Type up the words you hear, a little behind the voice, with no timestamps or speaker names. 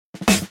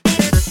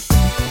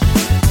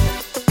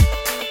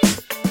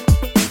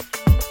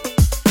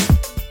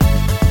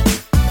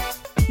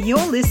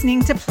You're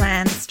listening to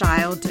Plan,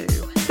 Style, Do,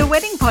 the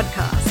wedding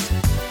podcast.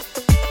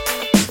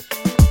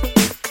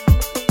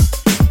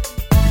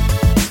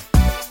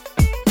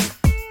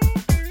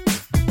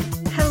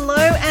 Hello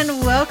and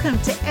welcome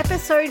to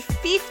episode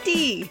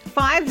 50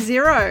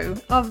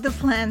 of the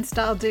Plan,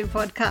 Style, Do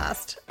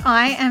podcast.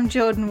 I am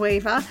Jordan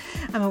Weaver.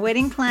 I'm a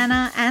wedding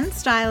planner and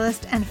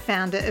stylist and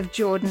founder of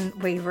Jordan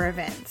Weaver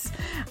Events.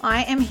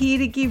 I am here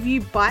to give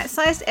you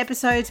bite-sized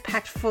episodes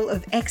packed full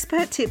of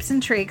expert tips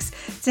and tricks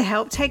to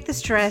help take the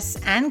stress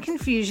and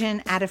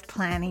confusion out of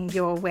planning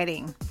your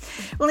wedding.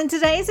 Well, in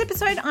today's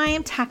episode, I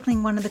am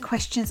tackling one of the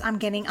questions I'm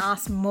getting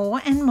asked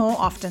more and more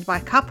often by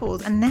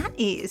couples, and that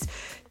is,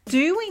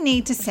 do we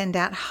need to send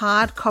out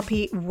hard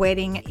copy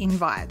wedding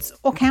invites,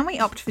 or can we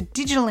opt for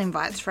digital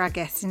invites for our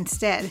guests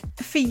instead?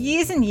 For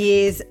years and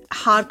years,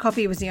 hard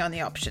copy was the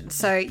only option.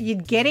 So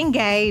you'd get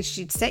engaged,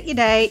 you'd set your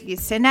date, you'd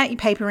send out your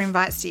paper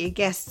invites to your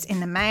guests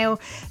in the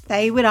mail,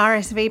 they would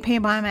RSVP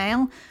by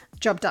mail,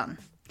 job done.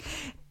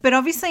 But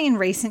obviously in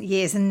recent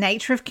years, the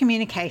nature of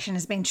communication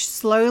has been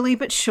slowly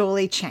but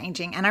surely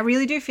changing. And I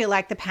really do feel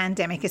like the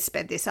pandemic has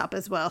sped this up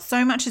as well.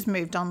 So much has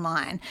moved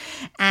online.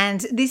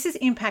 And this has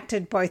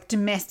impacted both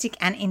domestic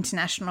and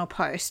international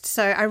posts.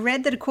 So I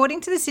read that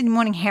according to the Sydney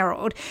Morning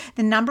Herald,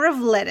 the number of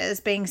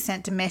letters being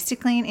sent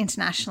domestically and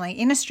internationally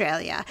in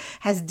Australia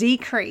has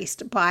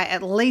decreased by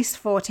at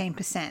least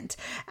 14%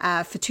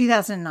 for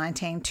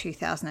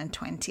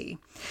 2019-2020.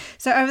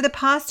 So over the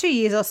past 2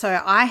 years or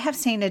so, I have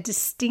seen a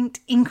distinct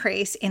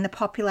increase in the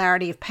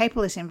popularity of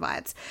paperless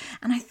invites.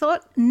 And I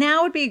thought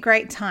now would be a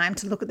great time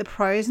to look at the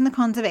pros and the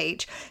cons of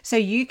each so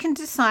you can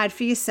decide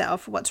for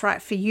yourself what's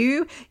right for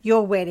you,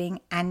 your wedding,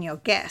 and your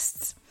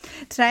guests.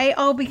 Today,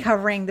 I'll be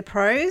covering the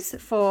pros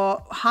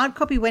for hard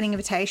copy wedding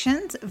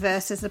invitations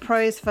versus the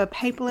pros for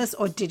paperless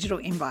or digital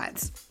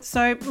invites.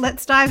 So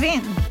let's dive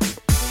in.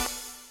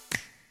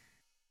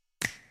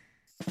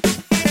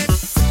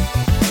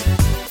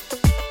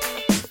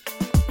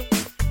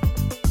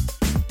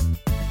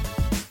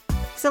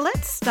 So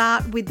let's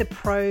start with the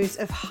pros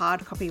of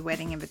hard copy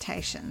wedding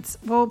invitations.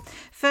 Well,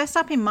 first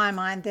up in my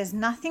mind, there's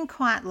nothing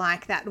quite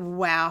like that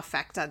wow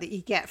factor that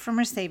you get from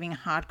receiving a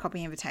hard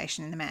copy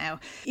invitation in the mail.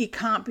 It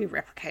can't be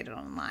replicated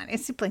online. It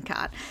simply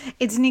can't.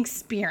 It's an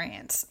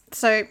experience.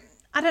 So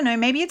I don't know,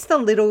 maybe it's the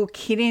little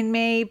kid in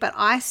me, but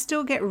I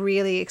still get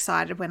really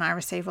excited when I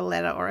receive a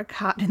letter or a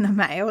card in the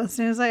mail. As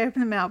soon as I open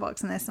the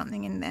mailbox and there's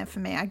something in there for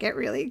me, I get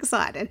really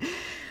excited.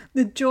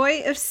 The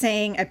joy of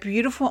seeing a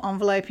beautiful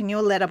envelope in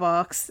your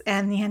letterbox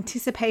and the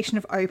anticipation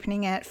of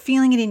opening it,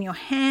 feeling it in your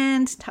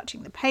hand,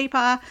 touching the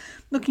paper,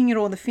 looking at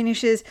all the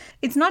finishes.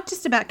 It's not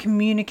just about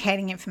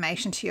communicating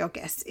information to your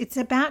guests. It's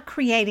about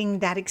creating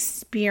that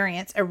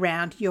experience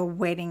around your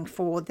wedding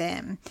for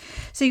them.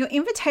 So your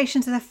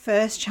invitations are the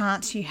first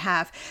chance you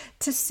have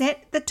to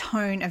set the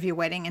tone of your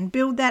wedding and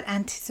build that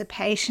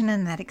anticipation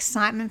and that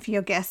excitement for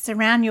your guests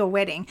around your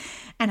wedding.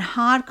 And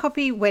hard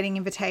copy wedding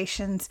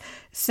invitations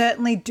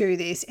certainly do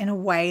this in a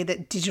way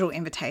that digital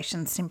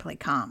invitations simply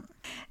can't.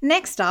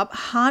 Next up,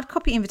 hard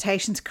copy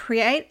invitations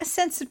create a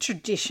sense of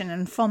tradition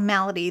and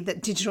formality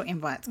that digital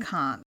invites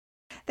can't.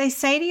 They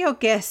say to your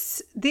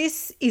guests,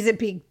 this is a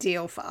big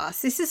deal for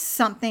us. This is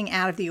something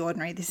out of the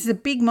ordinary. This is a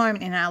big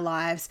moment in our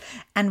lives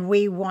and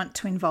we want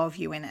to involve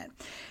you in it.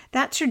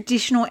 That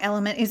traditional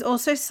element is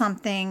also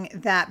something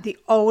that the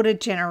older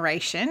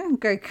generation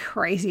go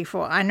crazy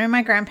for. I know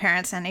my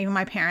grandparents and even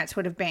my parents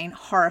would have been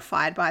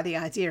horrified by the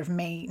idea of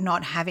me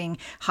not having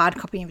hard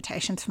copy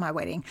invitations for my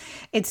wedding.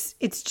 It's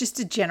just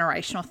a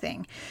generational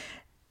thing.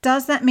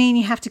 Does that mean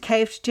you have to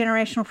cave to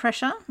generational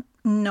pressure?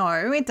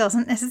 No, it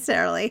doesn't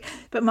necessarily,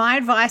 but my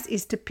advice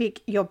is to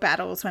pick your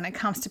battles when it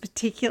comes to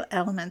particular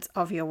elements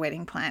of your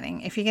wedding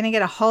planning. If you're going to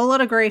get a whole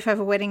lot of grief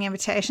over wedding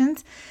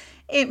invitations,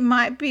 it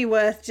might be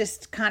worth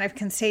just kind of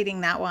conceding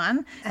that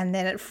one, and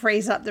then it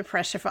frees up the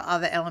pressure for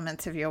other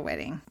elements of your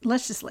wedding.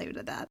 Let's just leave it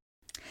at that.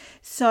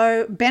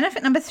 So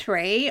benefit number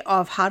 3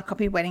 of hard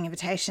copy wedding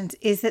invitations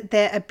is that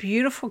they're a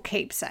beautiful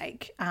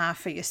keepsake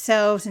for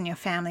yourselves and your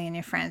family and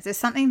your friends. There's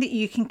something that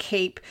you can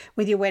keep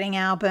with your wedding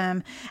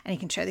album and you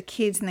can show the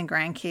kids and the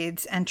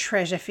grandkids and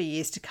treasure for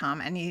years to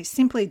come. And you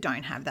simply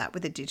don't have that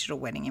with a digital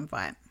wedding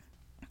invite.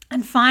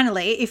 And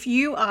finally, if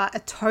you are a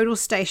total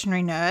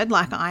stationery nerd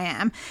like I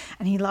am,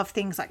 and you love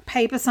things like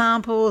paper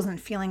samples and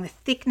feeling the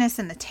thickness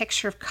and the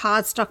texture of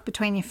cardstock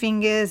between your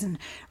fingers and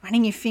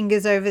running your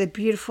fingers over the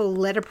beautiful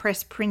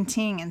letterpress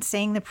printing and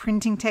seeing the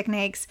printing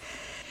techniques,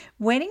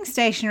 wedding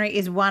stationery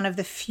is one of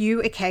the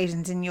few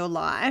occasions in your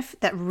life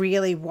that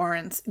really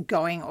warrants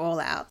going all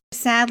out.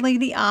 Sadly,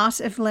 the art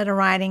of letter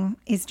writing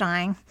is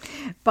dying,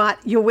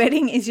 but your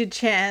wedding is your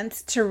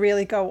chance to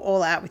really go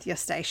all out with your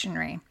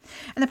stationery.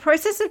 And the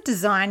process of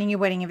designing your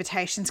wedding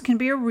invitations can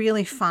be a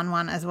really fun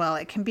one as well.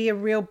 It can be a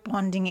real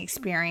bonding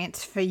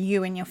experience for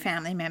you and your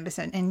family members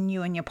and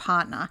you and your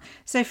partner.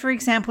 So for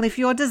example, if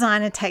your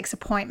designer takes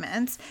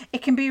appointments,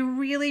 it can be a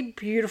really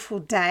beautiful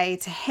day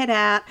to head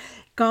out,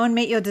 Go and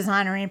meet your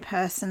designer in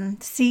person,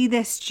 see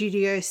their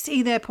studio,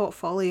 see their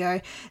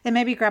portfolio, then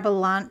maybe grab a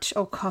lunch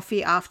or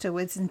coffee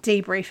afterwards and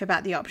debrief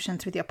about the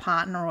options with your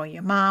partner or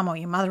your mum or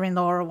your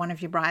mother-in-law or one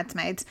of your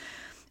bridesmaids.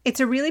 It's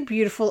a really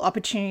beautiful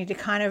opportunity to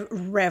kind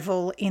of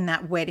revel in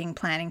that wedding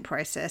planning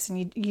process,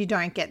 and you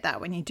don't get that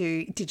when you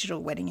do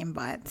digital wedding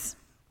invites.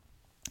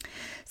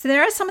 So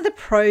there are some of the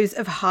pros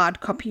of hard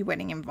copy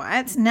wedding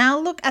invites. Now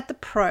look at the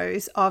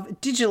pros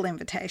of digital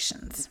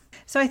invitations.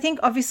 So I think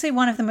obviously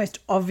one of the most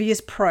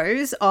obvious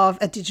pros of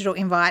a digital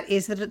invite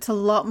is that it's a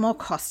lot more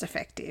cost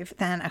effective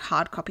than a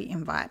hard copy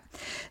invite.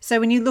 So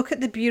when you look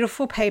at the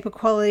beautiful paper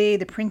quality,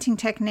 the printing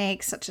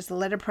techniques such as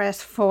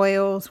letterpress,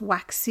 foils,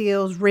 wax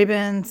seals,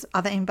 ribbons,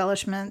 other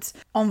embellishments,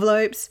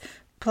 envelopes,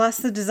 plus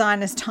the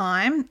designer's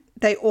time,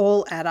 they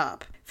all add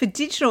up. For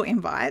digital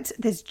invites,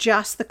 there's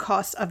just the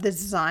cost of the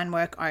design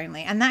work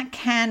only, and that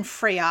can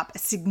free up a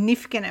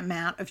significant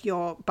amount of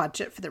your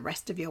budget for the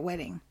rest of your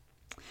wedding.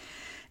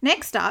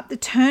 Next up, the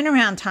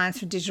turnaround times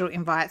for digital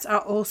invites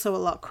are also a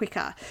lot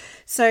quicker.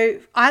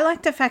 So I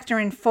like to factor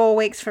in 4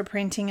 weeks for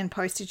printing and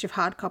postage of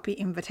hard copy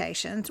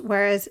invitations,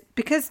 whereas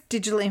because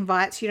digital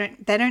invites,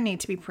 they don't need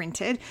to be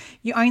printed,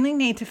 you only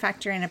need to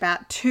factor in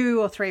about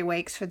 2 or 3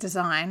 weeks for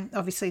design,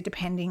 obviously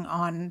depending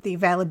on the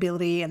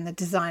availability and the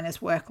designer's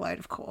workload,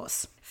 of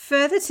course.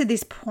 Further to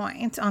this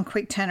point on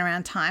quick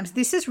turnaround times,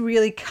 this has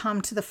really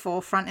come to the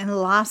forefront in the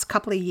last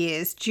couple of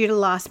years due to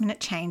last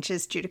minute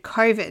changes due to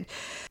COVID.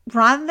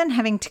 Rather than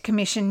having to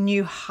commission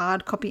new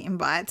hard copy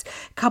invites,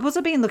 couples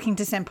have been looking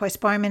to send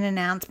postponement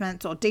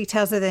announcements or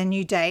details of their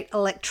new date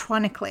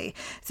electronically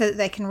so that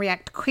they can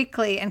react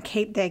quickly and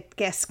keep their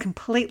guests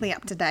completely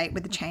up to date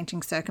with the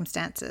changing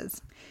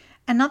circumstances.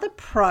 Another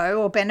pro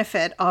or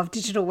benefit of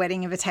digital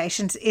wedding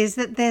invitations is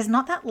that there's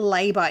not that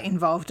labour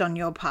involved on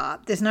your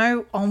part. There's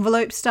no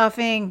envelope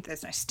stuffing,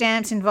 there's no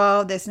stamps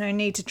involved, there's no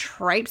need to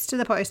traipse to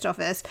the post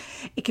office.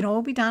 It can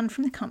all be done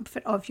from the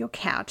comfort of your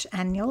couch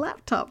and your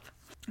laptop.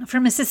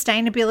 From a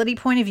sustainability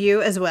point of view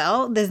as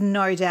well, there's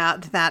no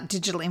doubt that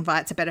digital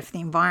invites are better for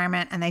the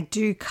environment and they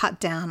do cut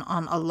down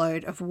on a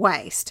load of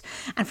waste.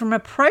 And from a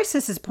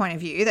processor's point of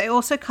view, they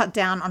also cut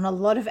down on a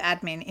lot of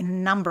admin in a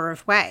number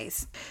of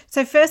ways.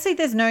 So firstly,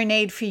 there's no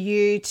need for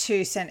you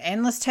to send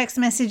endless text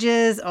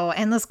messages or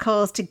endless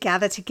calls to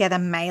gather together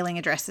mailing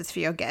addresses for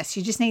your guests.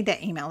 You just need their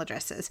email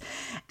addresses.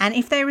 And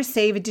if they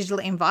receive a digital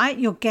invite,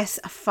 your guests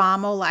are far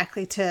more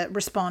likely to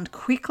respond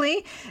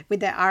quickly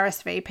with their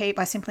RSVP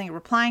by simply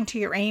replying to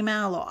your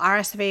email or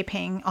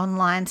RSVPing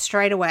online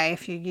straight away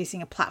if you're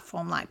using a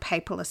platform like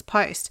Paperless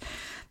Post.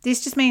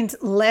 This just means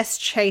less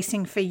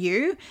chasing for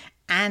you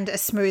and a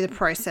smoother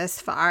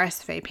process for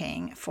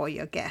RSVPing for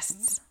your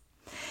guests.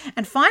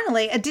 And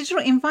finally, a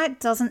digital invite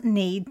doesn't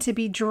need to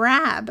be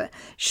drab.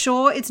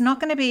 Sure, it's not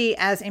going to be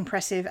as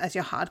impressive as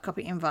your hard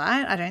copy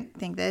invite. I don't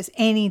think there's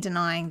any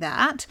denying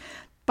that.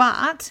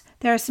 But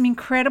there are some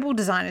incredible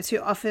designers who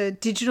offer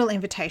digital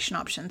invitation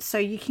options. So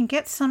you can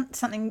get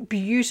something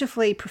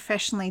beautifully,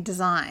 professionally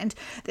designed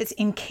that's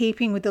in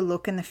keeping with the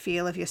look and the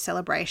feel of your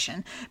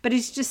celebration, but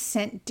it's just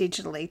sent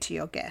digitally to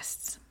your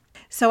guests.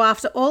 So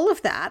after all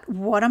of that,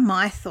 what are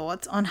my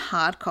thoughts on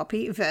hard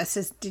copy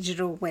versus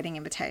digital wedding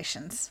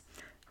invitations?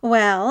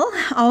 Well,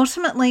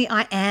 ultimately,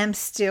 I am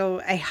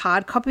still a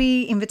hard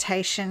copy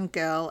invitation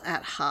girl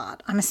at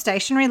heart. I'm a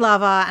stationery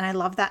lover and I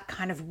love that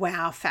kind of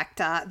wow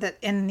factor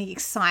and the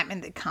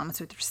excitement that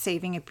comes with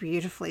receiving a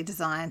beautifully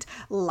designed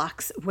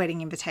luxe wedding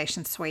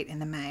invitation suite in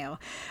the mail.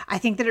 I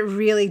think that it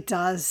really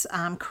does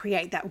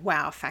create that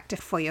wow factor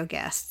for your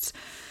guests.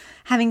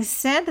 Having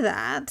said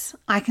that,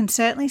 I can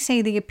certainly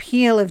see the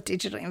appeal of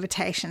digital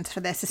invitations for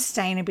their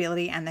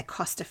sustainability and their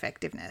cost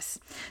effectiveness.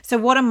 So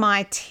what are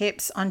my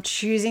tips on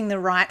choosing the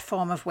right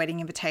form of wedding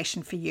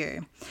invitation for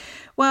you?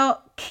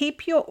 Well,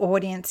 keep your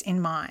audience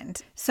in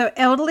mind. So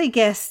elderly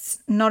guests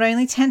not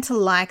only tend to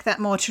like that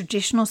more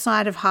traditional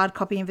side of hard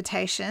copy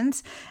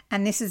invitations,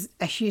 and this is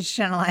a huge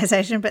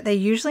generalization, but they're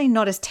usually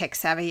not as tech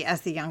savvy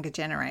as the younger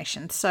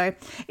generation. So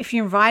if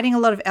you're inviting a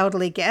lot of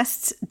elderly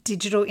guests,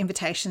 digital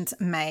invitations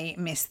may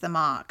miss the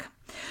mark.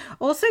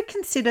 Also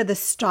consider the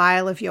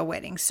style of your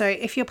wedding. So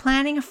if you're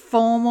planning a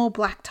formal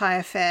black tie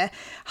affair,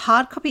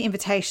 hard copy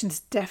invitations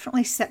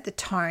definitely set the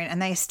tone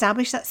and they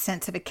establish that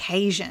sense of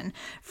occasion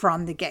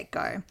from the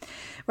get-go.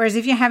 Whereas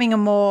if you're having a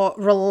more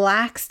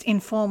relaxed,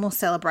 informal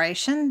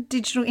celebration,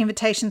 digital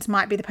invitations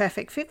might be the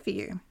perfect fit for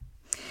you.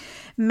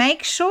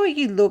 Make sure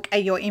you look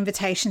at your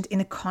invitations in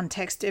the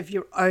context of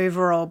your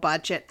overall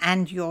budget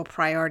and your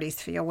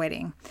priorities for your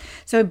wedding.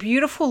 So a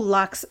beautiful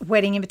luxe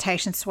wedding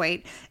invitation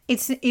suite,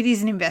 it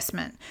is an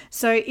investment.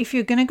 So if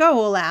you're going to go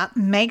all out,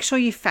 make sure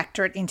you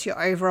factor it into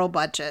your overall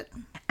budget.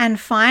 And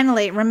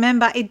finally,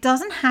 remember, it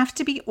doesn't have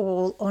to be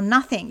all or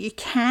nothing. You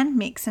can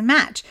mix and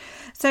match.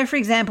 So for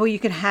example, you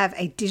could have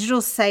a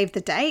digital save the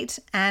date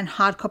and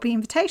hard copy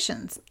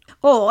invitations.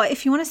 Or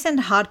if you want to send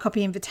a hard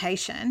copy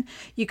invitation,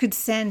 you could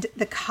send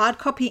the hard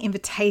copy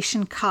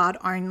invitation card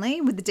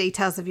only with the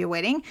details of your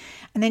wedding.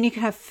 And then you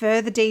could have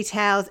further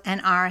details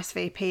and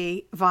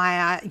RSVP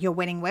via your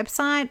wedding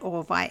website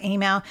or via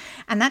email.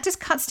 And that just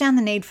cuts down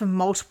the need for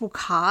multiple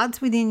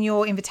cards within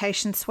your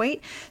invitation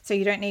suite. So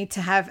you don't need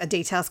to have a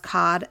details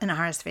card, an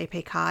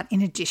RSVP card,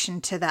 in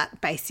addition to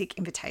that basic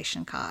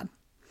invitation card.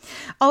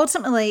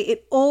 Ultimately,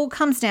 it all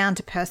comes down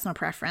to personal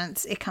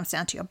preference. It comes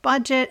down to your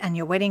budget and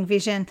your wedding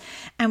vision,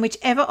 and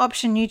whichever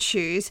option you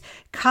choose,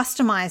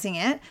 customizing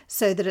it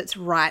so that it's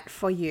right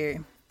for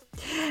you.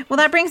 Well,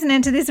 that brings an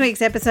end to this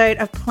week's episode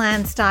of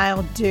Plan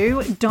Style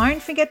Do.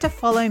 Don't forget to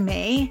follow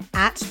me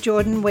at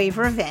Jordan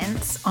Weaver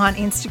Events on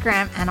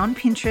Instagram and on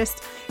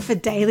Pinterest for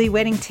daily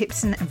wedding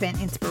tips and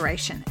event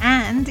inspiration.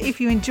 And if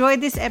you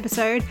enjoyed this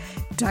episode,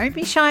 don't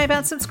be shy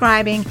about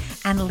subscribing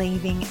and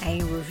leaving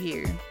a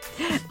review.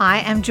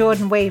 I am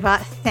Jordan Weaver.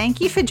 Thank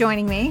you for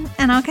joining me,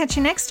 and I'll catch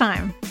you next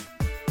time.